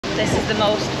This is the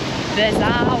most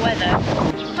bizarre weather.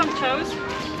 Ponchos.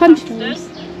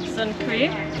 Sun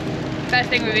cream. Best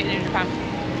thing we've eaten in Japan.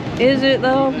 Is it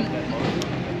though?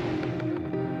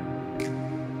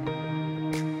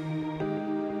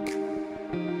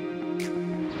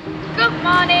 Good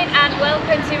morning and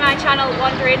welcome to my channel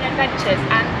Wandering Adventures,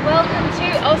 and welcome to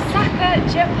Osaka,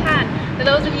 Japan. For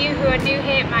those of you who are new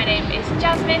here, my name is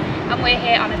Jasmine and we're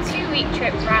here on a 2-week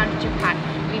trip around Japan.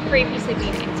 We've previously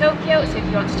been in Tokyo, so if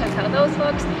you want to check out those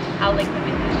vlogs, I'll link them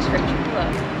in the description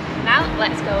below. Now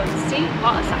let's go and see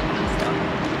what Osaka has in store.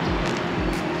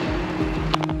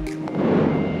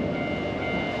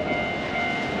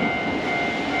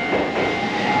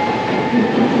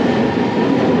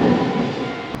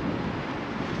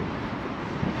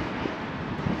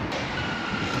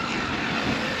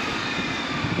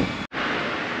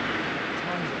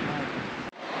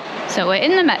 So we're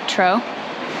in the metro.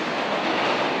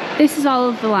 This is all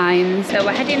of the lines. So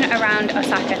we're heading around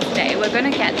Osaka today. We're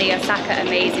going to get the Osaka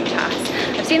Amazing Pass.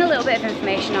 I've seen a little bit of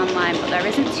information online, but there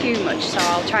isn't too much, so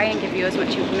I'll try and give you as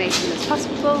much information as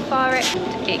possible for it.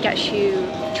 It gets you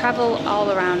travel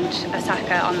all around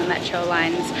Osaka on the metro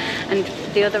lines, and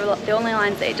the only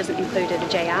lines that it doesn't include are the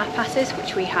JR passes,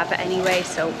 which we have anyway,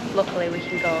 so luckily we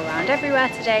can go around everywhere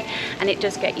today, and it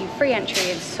does get you free entry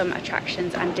into some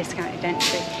attractions and discounted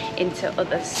entry into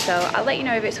others. So I'll let you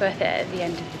know if it's worth it at the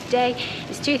end of the day.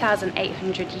 It's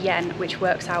 2,800 yen, which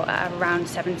works out at around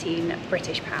 17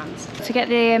 British pounds. To get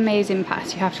the Amazing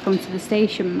Pass, you have to come to the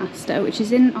Station Master, which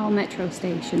is in all metro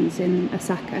stations in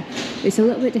Osaka. It's a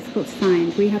little bit difficult to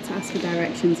find. We had to ask for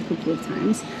directions a couple of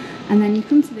times. And then you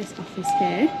come to this office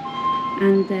here,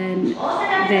 and then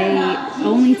they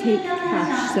only take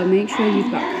cash, so make sure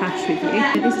you've got cash with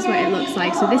you. This is what it looks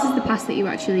like. So this is the pass that you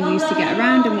actually use to get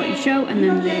around and what you show, and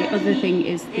then the other thing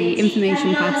is the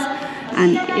information pass,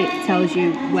 and it tells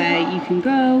you where you can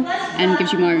go and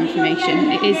gives you more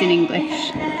information. It is in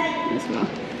English as well.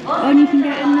 Oh, and you can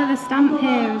get another stamp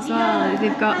here as well.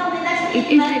 They've got, was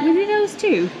it those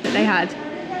two that they had?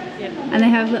 And they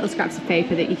have little scraps of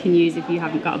paper that you can use if you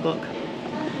haven't got a book.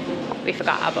 We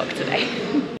forgot our book today.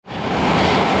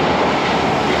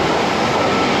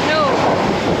 No!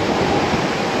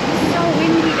 It's so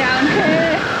windy down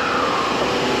here.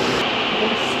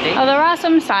 Oh, there are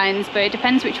some signs, but it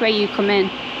depends which way you come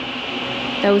in.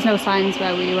 There was no signs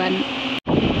where we went.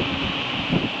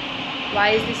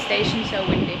 Why is this station so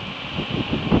windy?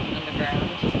 Underground.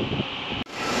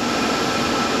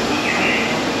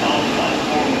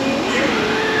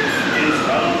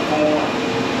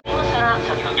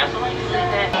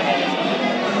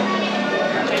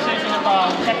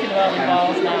 Checking all the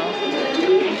balls now.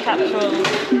 Capsules.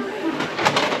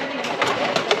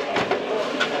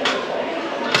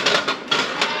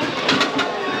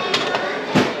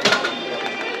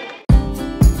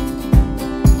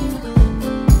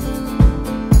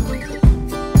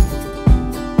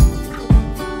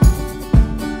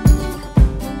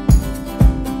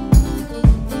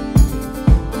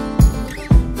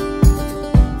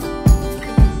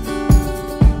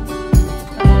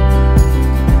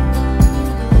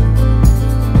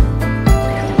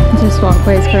 This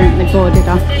walkway is currently boarded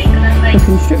off for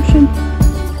construction.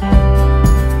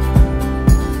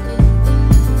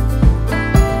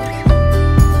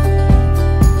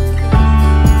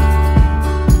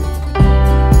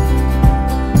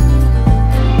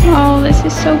 Oh, this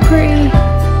is so pretty.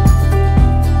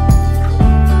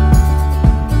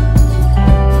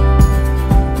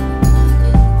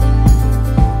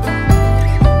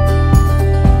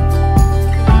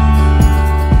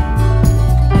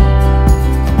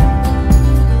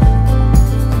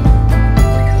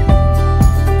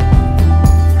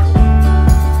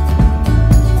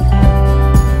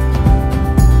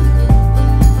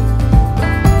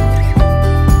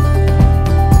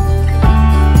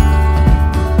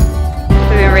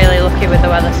 With the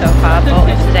weather so far, but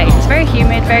today it's very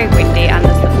humid, very windy, and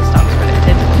there's thunderstorms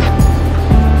predicted.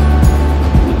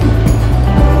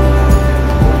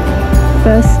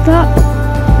 First stop,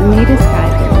 Umeda Sky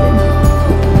Building.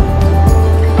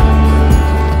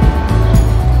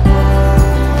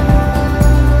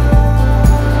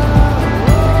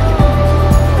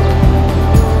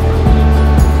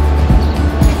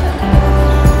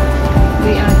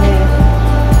 We are here.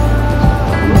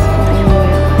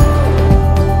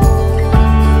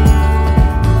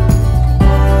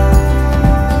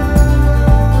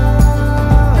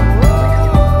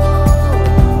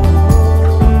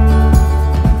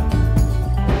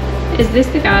 Is this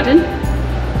the garden?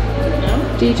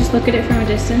 No. Do you just look at it from a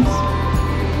distance?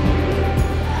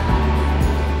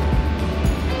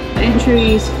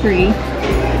 Entry is free.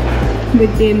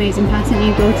 with the Amazing Pass, and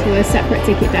you go to a separate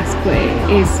ticket desk where it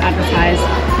is advertised,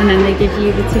 and then they give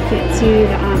you the ticket to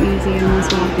the art museum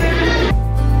as well.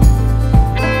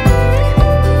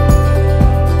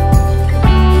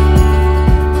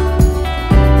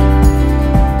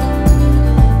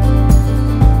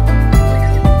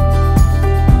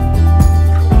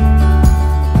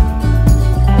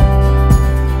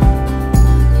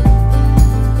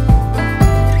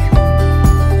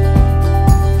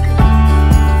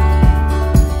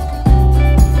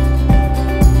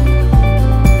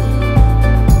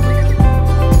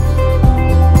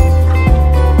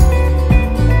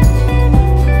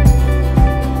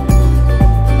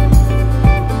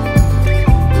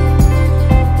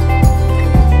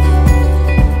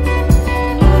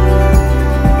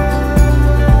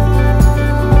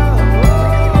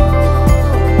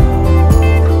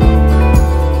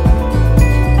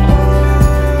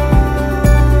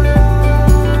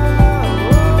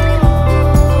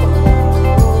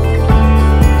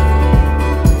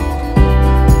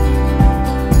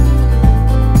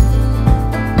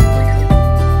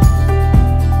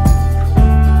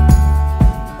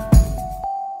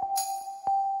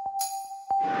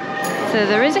 So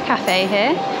there is a cafe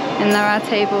here, and there are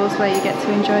tables where you get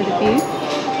to enjoy the view.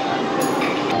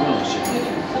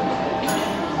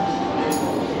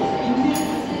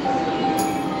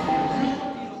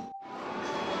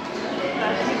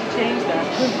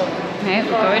 Right,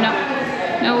 we're going up.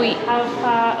 No, wait. How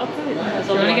far up is it?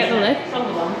 Do you want to get the lift?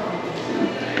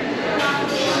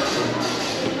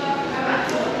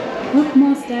 Look,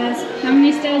 more stairs. How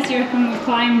many stairs do you reckon we've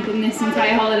climbed in this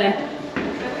entire holiday?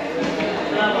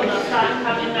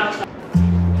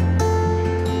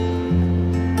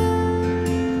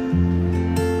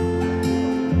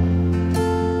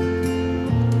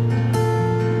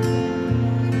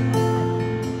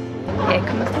 Here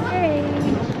comes the rain.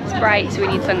 It's bright, so we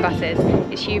need sunglasses.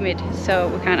 It's humid, so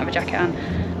we can't have a jacket on.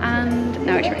 And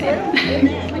now it's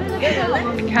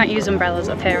raining. Can't use umbrellas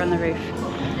up here on the roof.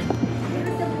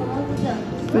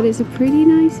 But it's a pretty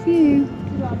nice view.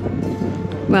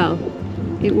 Well,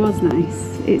 it was nice.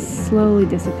 It's slowly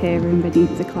disappearing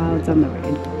beneath the clouds on the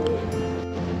rain.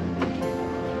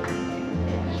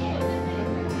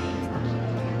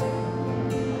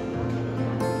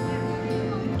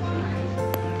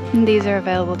 And these are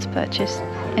available to purchase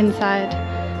inside.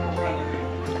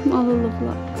 All the love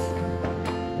locks.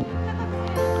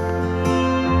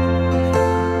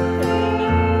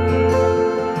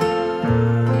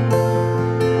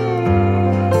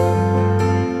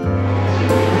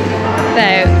 So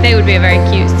they would be a very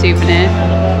cute souvenir.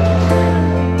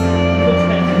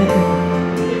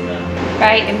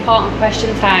 Right, important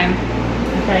question time.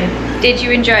 Okay. Did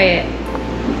you enjoy it?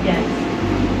 Yes.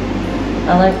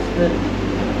 I liked the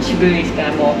Shibuya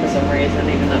sky more for some reason,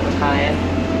 even though it was higher.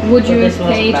 Would you have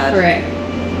paid for it?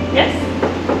 Yes.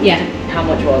 Yeah. How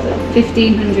much was it?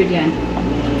 1,500 yen.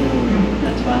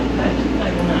 That's fine.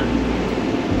 Like that.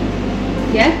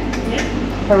 Yeah? Yeah.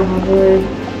 Probably.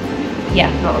 Yeah.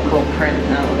 Not a cool print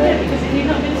out of it. Because if you've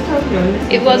not been to Tokyo,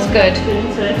 It was good.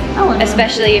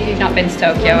 Especially if you've not been to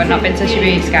Tokyo and not been to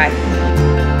Shibuya Sky.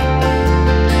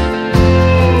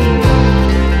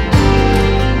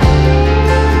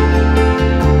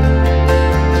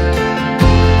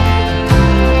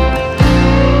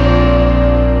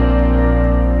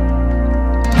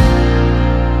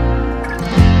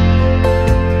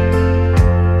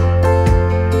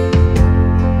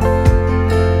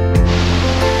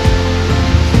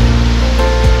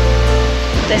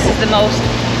 This is the most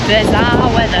bizarre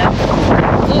weather.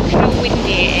 Look how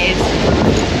windy it is.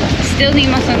 Still need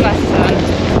my sunglasses on.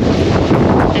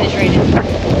 And it's raining.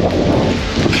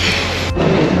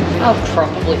 I'll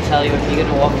probably tell you if you're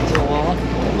going to walk into a wall.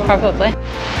 Probably.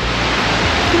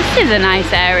 This is a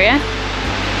nice area.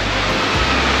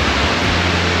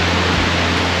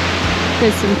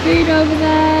 There's some food over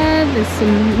there. There's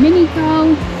some mini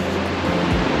golf.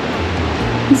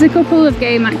 There's a couple of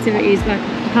game activities that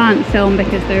I can't film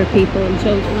because there are people and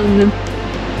children on them.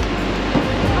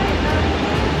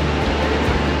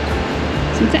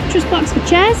 Some Tetris blocks for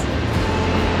chairs.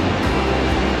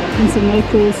 And some more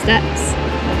cool steps.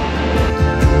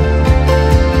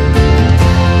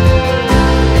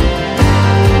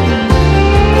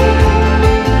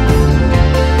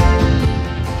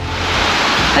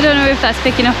 I don't know if that's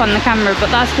picking up on the camera, but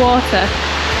that's water.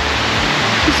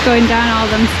 Just going down all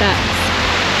them steps.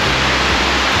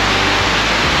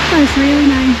 Oh, it's really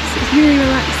nice, it's really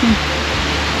relaxing.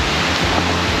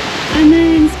 And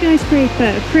then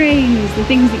skyscraper, cranes, the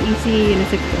things that you see in a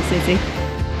typical city.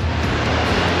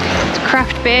 It's a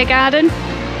craft beer garden.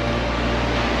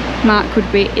 Mark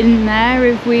would be in there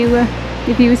if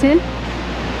he was here.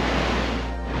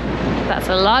 That's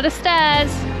a lot of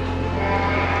stairs.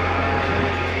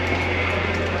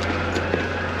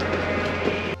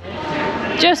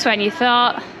 Just when you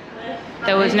thought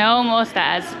there was no more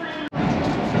stairs.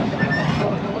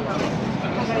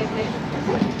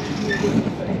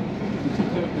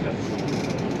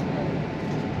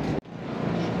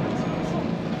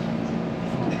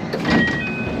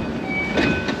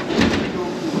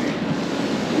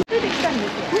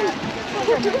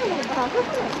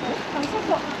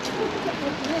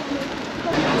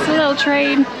 It's a little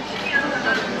train.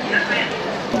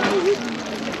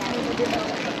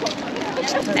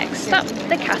 Next stop,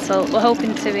 the castle. We're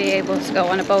hoping to be able to go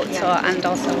on a boat tour and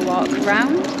also walk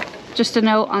around. Just a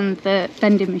note on the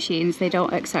vending machines, they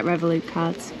don't accept Revolut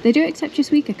cards. They do accept your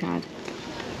Suica card,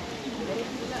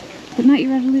 but not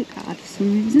your Revolut card for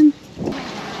some reason.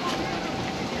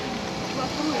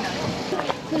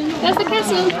 There's the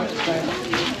castle!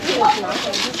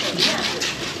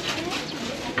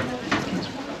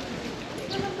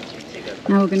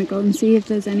 Now we're going to go and see if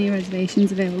there's any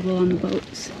reservations available on the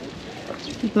boats.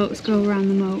 The boats go around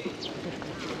the moat.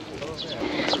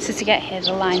 So to get here,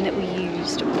 the line that we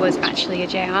used was actually a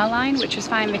JR line, which was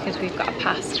fine because we've got a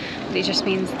pass, but it just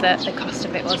means that the cost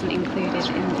of it wasn't included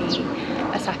in the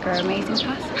Osaka Amazing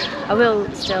Pass. I will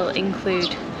still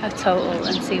include a total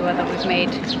and see whether we've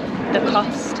made the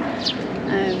cost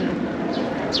and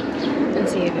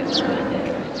see if it was worth it.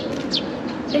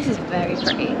 This is very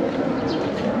pretty.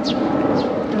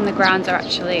 And the grounds are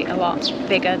actually a lot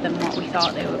bigger than what we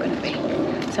thought they were going to be.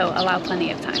 So allow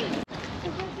plenty of time.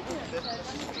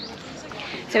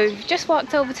 So we've just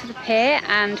walked over to the pier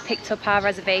and picked up our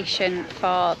reservation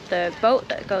for the boat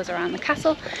that goes around the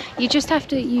castle. You just have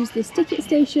to use this ticket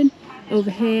station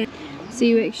over here. So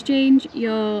you exchange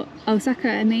your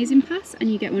Osaka Amazing Pass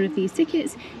and you get one of these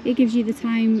tickets. It gives you the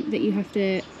time that you have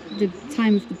to, the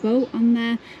time of the boat on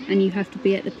there, and you have to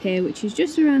be at the pier, which is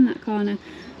just around that corner,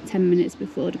 10 minutes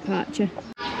before departure.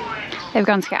 They've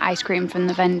gone to get ice cream from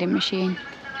the vending machine.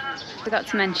 Forgot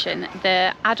to mention,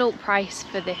 the adult price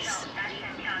for this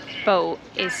boat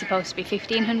is supposed to be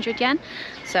 1,500 yen,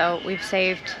 so we've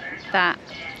saved that.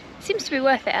 Seems to be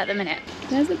worth it at the minute.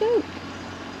 There's the boat.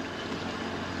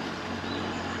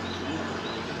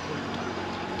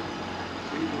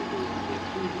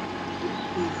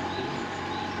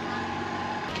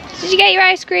 Did you get your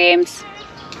ice creams?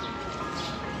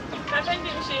 That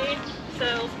vending machine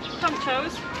sells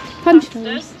ponchos,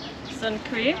 Ponchos. sun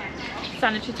cream,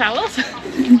 sanitary towels,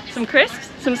 some crisps,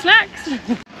 some snacks.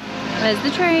 There's the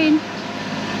train.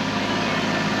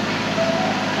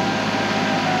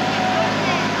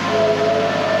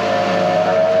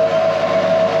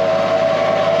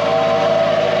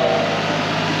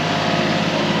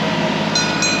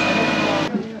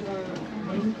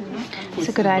 It's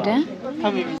a good idea.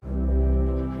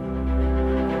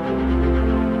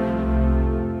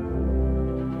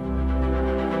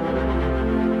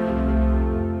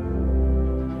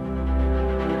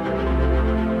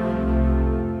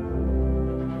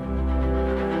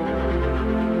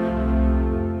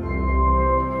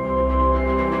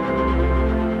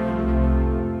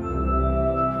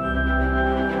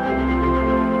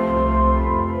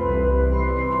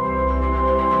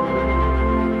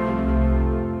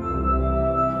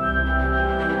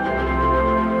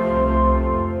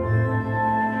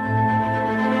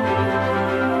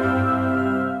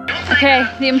 Okay,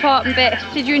 the important bit.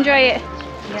 Did you enjoy it?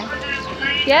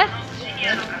 Yeah.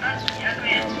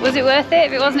 Yeah? Was it worth it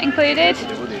if it wasn't included?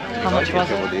 How much was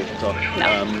it?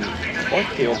 No.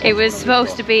 It was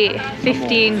supposed to be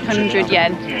 1,500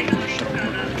 yen.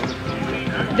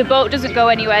 The boat doesn't go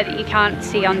anywhere that you can't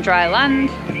see on dry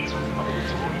land,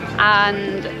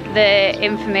 and the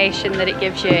information that it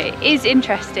gives you is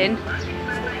interesting,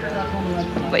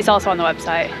 but it's also on the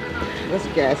website.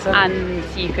 And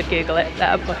you could Google it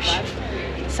at a push.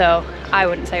 So I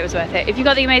wouldn't say it was worth it. If you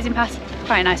got the Amazing Pass,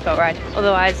 quite a nice boat ride.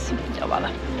 Otherwise, don't bother.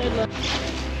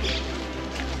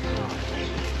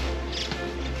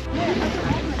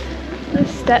 The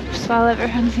steps while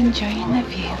everyone's enjoying the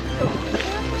view.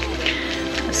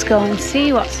 Let's go and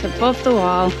see what's above the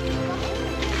wall.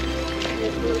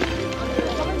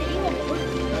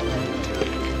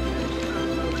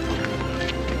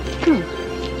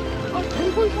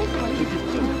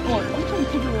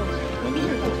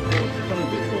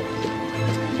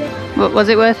 Was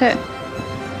it worth it?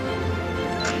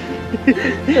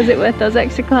 Was it worth those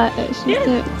extra steps? Yeah.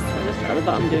 I just at the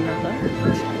bottom doing that there.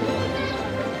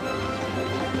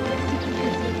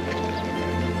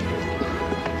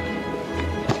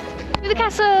 To the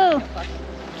castle!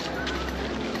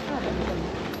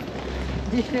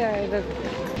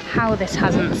 How this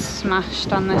hasn't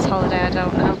smashed on this holiday, I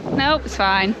don't know. Nope, it's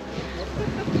fine.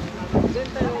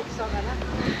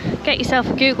 Get yourself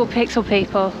a Google Pixel,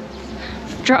 people.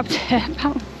 I've dropped it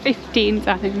about 15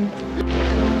 times.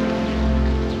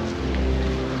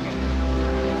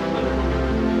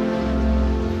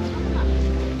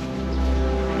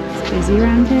 It's busy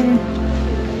around here.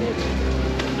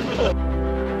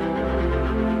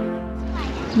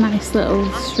 Nice little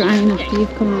shrine after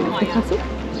you've come out of the castle.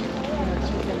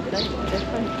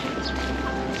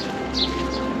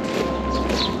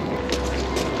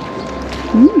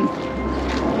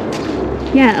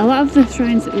 Yeah, a lot of the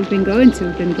shrines that we've been going to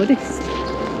have been Buddhist.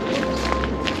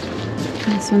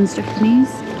 This one's Japanese.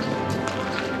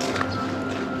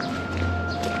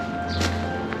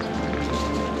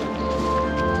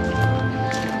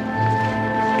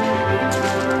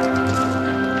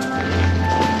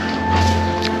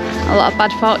 A lot of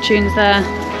bad fortunes there.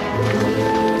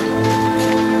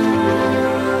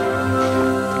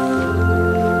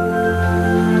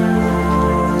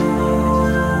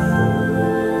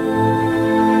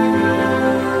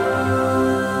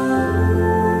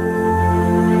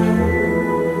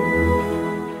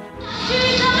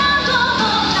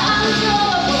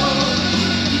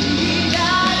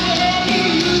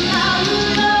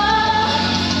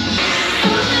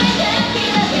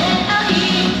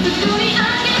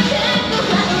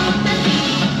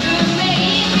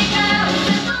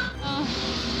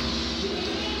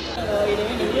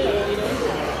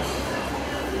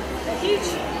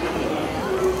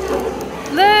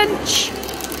 Lunch!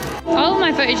 All of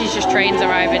my footage is just trains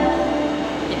arriving.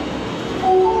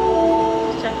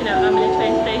 Just checking out how many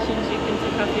train stations you can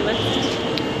tick off your list.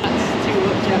 That's too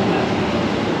much effort.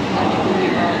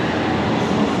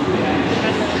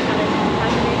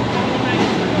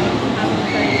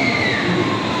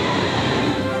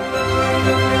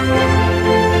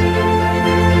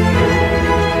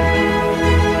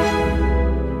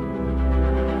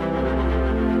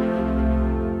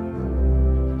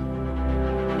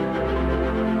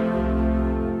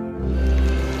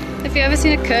 Have you ever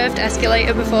seen a curved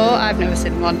escalator before? I've never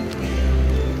seen one.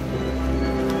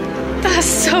 That's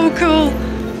so cool!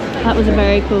 That was a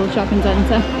very cool shopping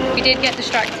centre. We did get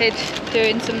distracted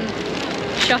doing some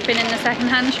shopping in the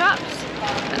second-hand shops.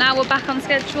 But now we're back on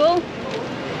schedule.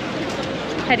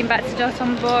 Heading back to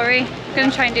Dotonbori. Going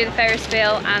to try and do the Ferris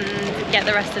wheel and get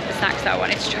the rest of the snacks that I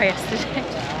wanted to try yesterday.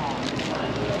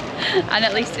 And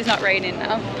at least it's not raining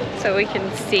now, so we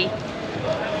can see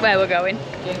where we're going.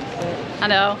 I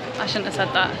know, I shouldn't have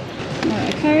said that.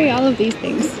 Right, I carry all of these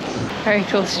things. Very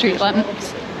cool street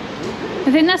lamps.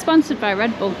 I think they're sponsored by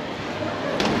Red Bull.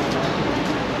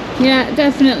 Yeah,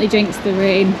 definitely jinxed the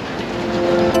rain.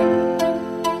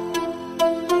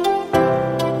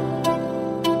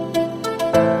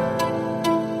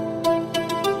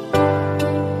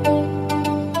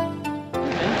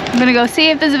 I'm gonna go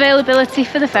see if there's availability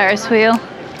for the Ferris wheel.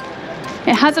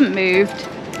 It hasn't moved.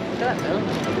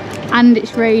 And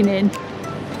it's raining.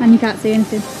 And you can't see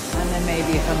anything. And there may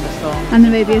be a thunderstorm. And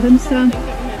there may be a thunderstorm.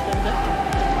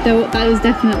 Though that was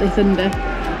definitely thunder.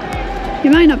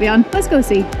 It might not be on. Let's go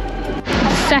see.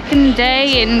 Second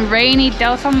day in rainy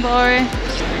Dotonbori.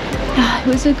 It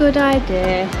was a good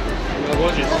idea.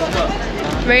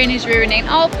 Rain is ruining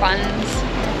all plans.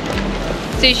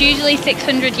 So it's usually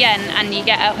 600 yen and you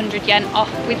get 100 yen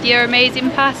off with your amazing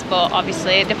pass, but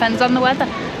obviously it depends on the weather.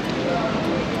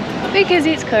 Because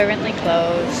it's currently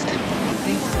closed.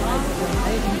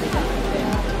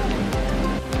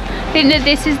 I think that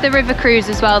this is the river cruise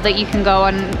as well that you can go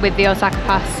on with the Osaka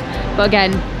Pass. But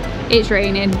again, it's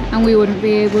raining and we wouldn't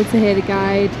be able to hear the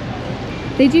guide.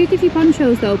 They do give you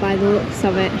ponchos though by the looks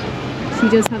of it. She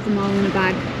does have them all in a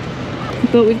bag.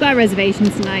 But we've got a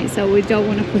reservation tonight, so we don't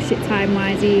want to push it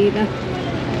time-wise either.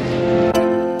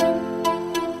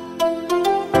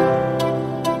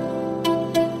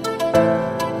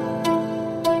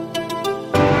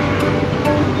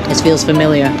 This feels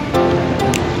familiar.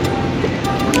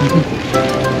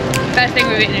 Best thing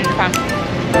we've eaten in Japan.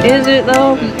 Is it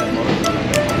though?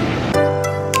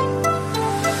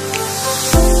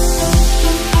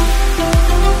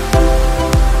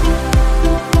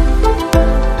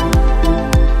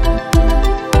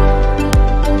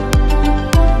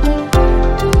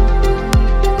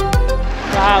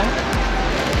 Wow.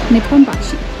 Nippon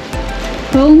Bashi.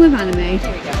 Home of anime.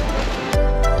 Here we go.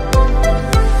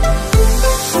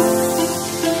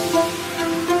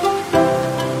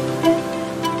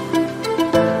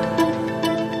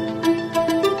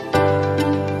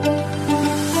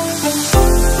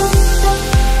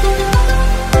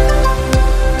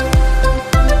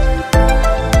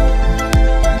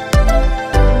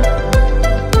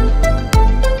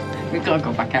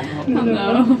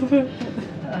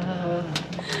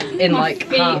 in like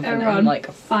half on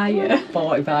like fire.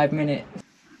 45 minutes.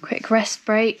 Quick rest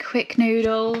break, quick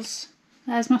noodles.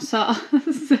 There's my sauce.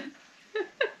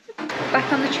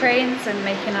 Back on the trains and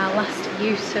making our last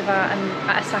use of our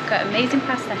Osaka Amazing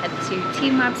Pass to head to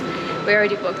Teamlabs. We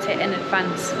already booked it in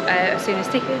advance as soon as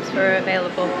tickets were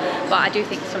available, but I do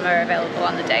think some are available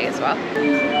on the day as well.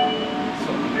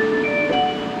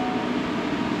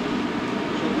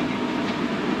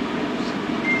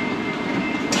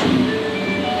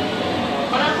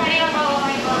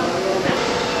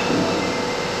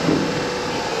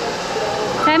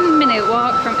 Ten-minute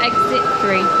walk from exit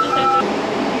 3.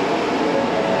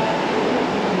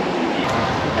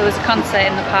 There was a concert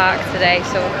in the park today,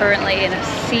 so we're currently in a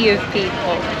sea of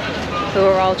people who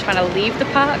are all trying to leave the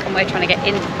park and we're trying to get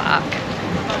into the park.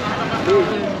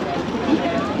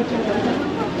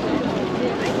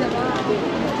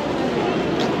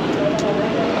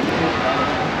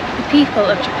 The people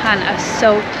of Japan are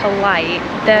so polite.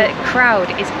 The crowd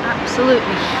is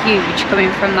absolutely huge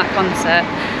coming from that concert,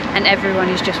 and everyone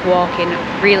is just walking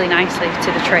really nicely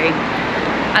to the train.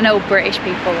 I know British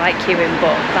people like queuing,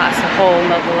 but that's a whole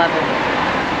nother level.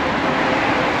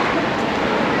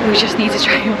 We just need to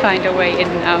try and find a way in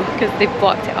now because they've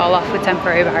blocked it all off with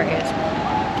temporary barriers.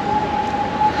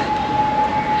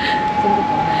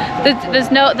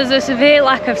 There's a severe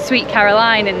lack of Sweet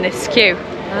Caroline in this queue.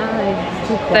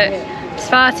 It's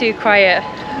far too quiet.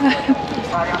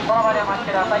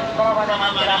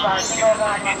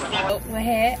 We're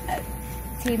here at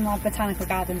Teamlab Botanical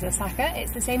Gardens Osaka.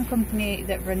 It's the same company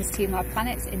that runs Teamlab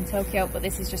Planets in Tokyo, but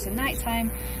this is just a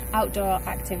nighttime outdoor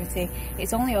activity.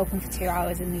 It's only open for 2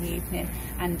 hours in the evening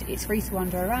and it's free to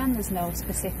wander around. There's no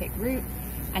specific route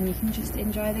and you can just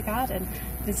enjoy the garden.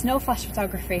 There's no flash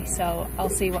photography, so I'll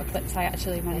see what clips I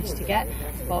actually managed to get,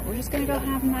 but we're just going to go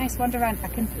have a nice wander around. I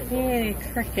can hear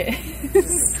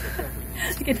crickets.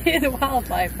 I can hear the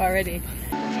wildlife already.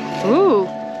 Ooh!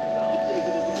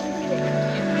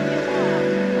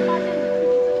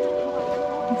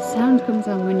 Sound comes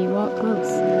on when you walk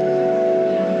close.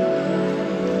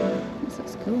 This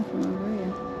looks cool from over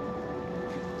here.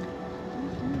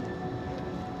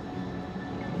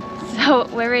 So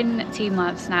we're in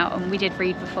Teamlabs now, and we did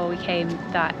read before we came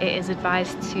that it is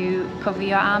advised to cover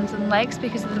your arms and legs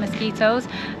because of the mosquitoes,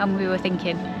 and we were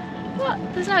thinking, what?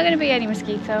 There's not going to be any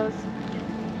mosquitoes.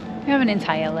 We have an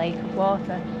entire lake of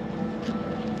water.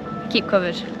 Keep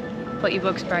covered. Put your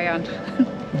bug spray on.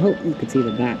 I hope you could see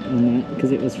the bat on that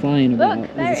because it was flying about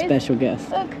as a special guest.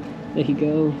 Look. There you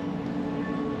go.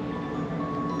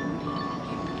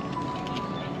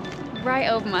 Right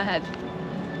over my head.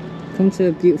 Come to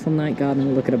a beautiful night garden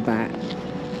and look at a bat.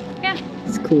 Yeah.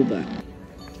 It's a cool bat.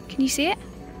 Can you see it?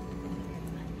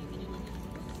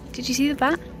 Did you see the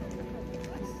bat?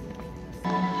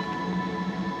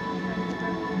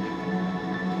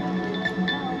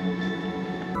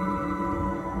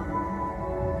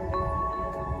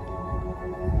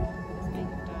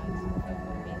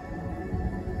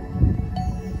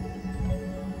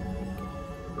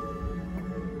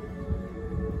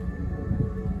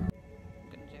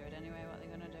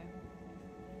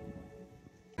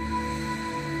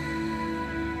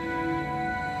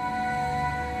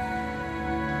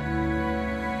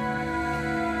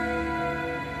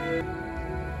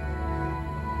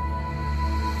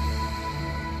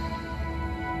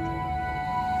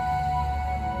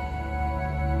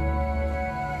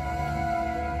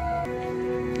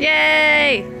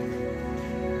 Yay!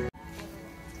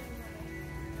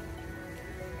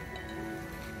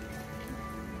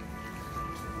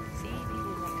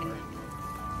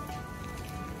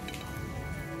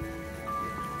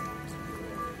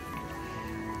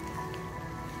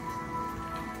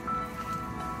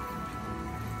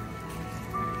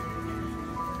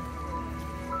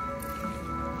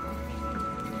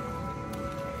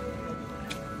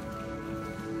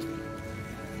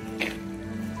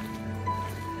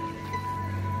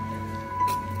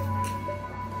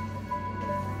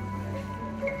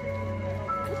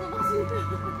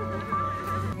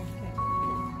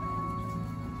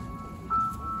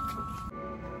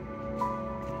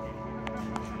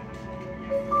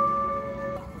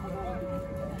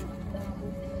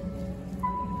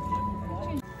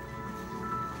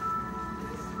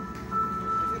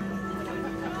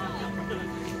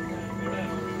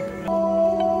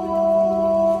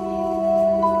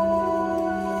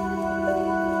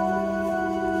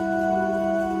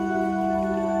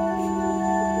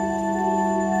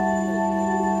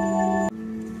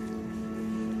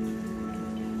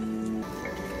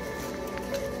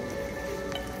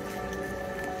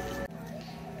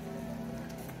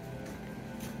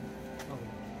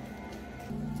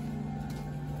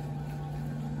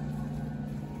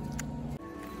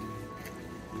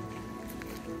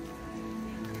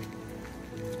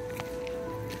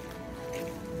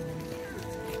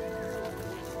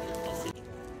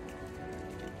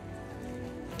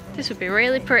 This would be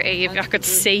really pretty if I could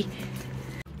see.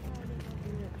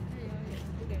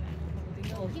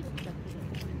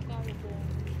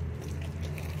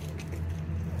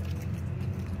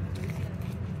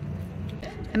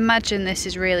 Imagine this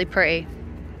is really pretty.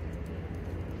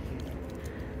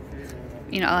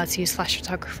 You're not allowed to use flash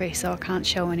photography, so I can't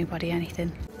show anybody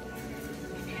anything.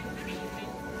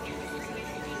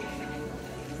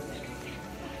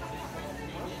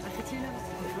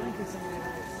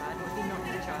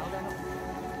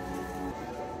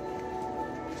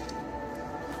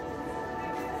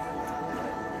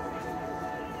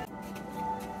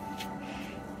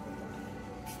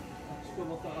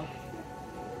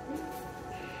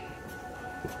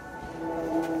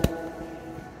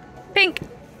 Pink!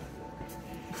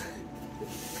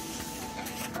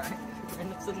 Alright, right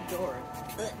next to the door.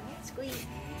 Squeeze.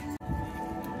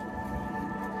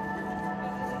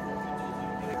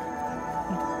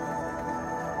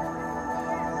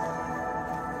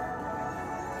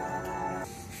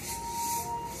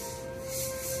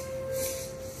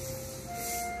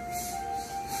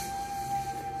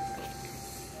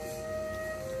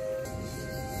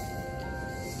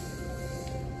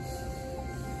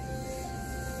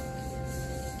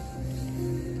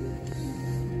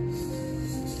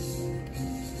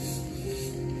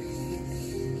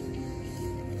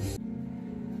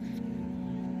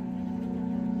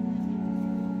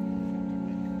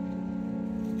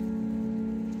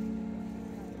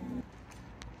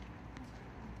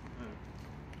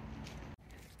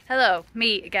 Hello,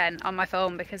 me again on my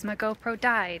phone because my GoPro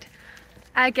died.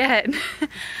 Again.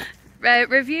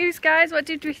 Reviews, guys, what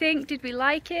did we think? Did we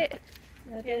like it?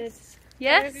 Yes.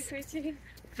 Yes? Very pretty.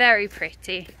 Very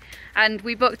pretty. And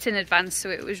we booked in advance, so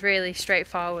it was really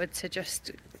straightforward to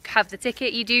just have the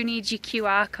ticket. You do need your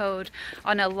QR code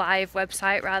on a live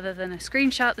website rather than a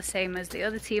screenshot, the same as the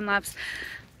other Teamlabs.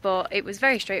 But it was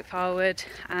very straightforward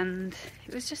and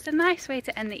it was just a nice way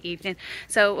to end the evening.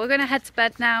 So we're going to head to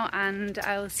bed now and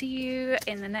I will see you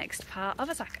in the next part of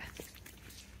Osaka.